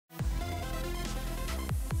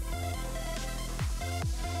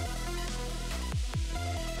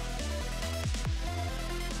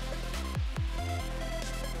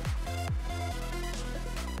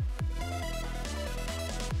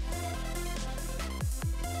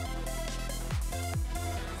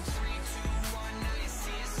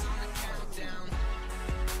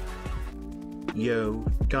Yo,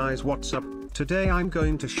 guys, what's up? Today I'm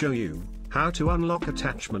going to show you how to unlock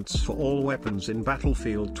attachments for all weapons in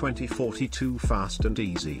Battlefield 2042 fast and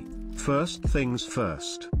easy. First things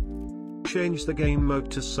first. Change the game mode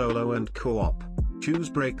to solo and co-op. Choose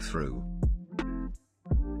breakthrough.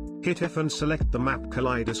 Hit F and select the map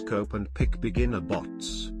kaleidoscope and pick beginner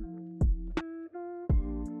bots.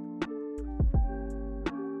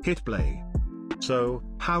 Hit play. So,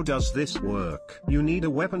 how does this work? You need a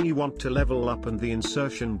weapon you want to level up and the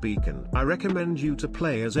insertion beacon. I recommend you to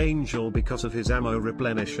play as Angel because of his ammo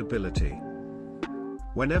replenish ability.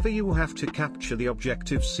 Whenever you have to capture the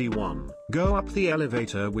objective C1, go up the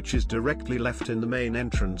elevator which is directly left in the main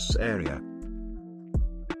entrance area.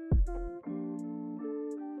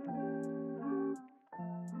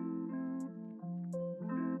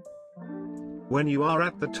 When you are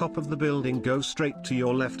at the top of the building, go straight to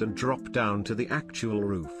your left and drop down to the actual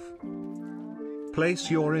roof. Place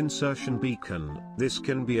your insertion beacon. This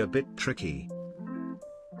can be a bit tricky.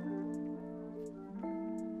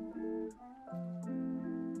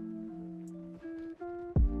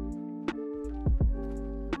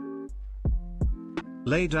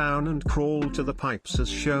 Lay down and crawl to the pipes as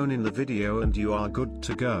shown in the video and you are good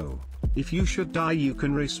to go. If you should die you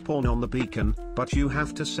can respawn on the beacon, but you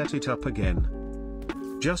have to set it up again.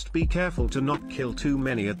 Just be careful to not kill too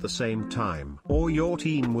many at the same time, or your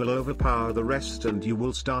team will overpower the rest and you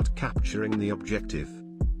will start capturing the objective.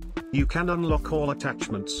 You can unlock all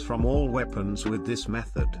attachments from all weapons with this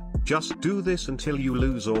method. Just do this until you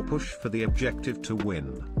lose or push for the objective to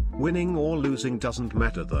win. Winning or losing doesn't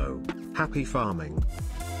matter though. Happy farming.